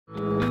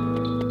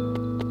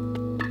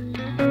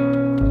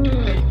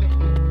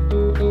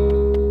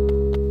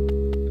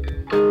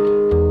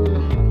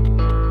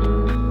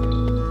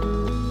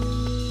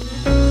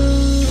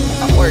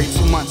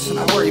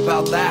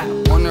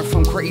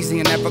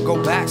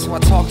go back, so I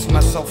talk to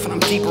myself, and I'm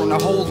deeper in the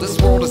hole. This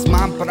world is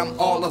mine, but I'm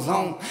all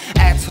alone.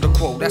 Add to the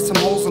quote, that's some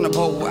holes in the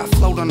boat. I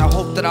float on the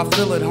hope that I'll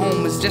feel at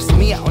home. It's just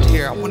me out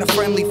here. I want a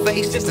friendly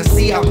face just to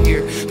see out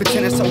here.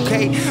 Pretend it's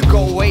okay,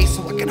 go away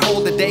so I can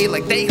hold the day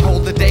like they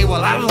hold the day,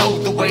 while I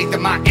load the way that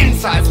my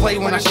insides play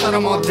when I shut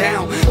them all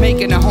down.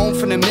 Making a home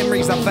from the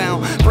memories I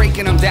found,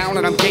 breaking them down,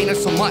 and I'm gaining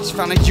so much.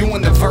 Found a you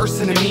in the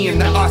verse and a me in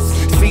the us.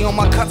 See all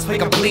my cuts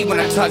make a bleed when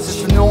I touch.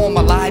 Just to know I'm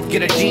alive,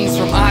 get a genes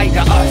from I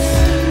to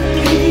us.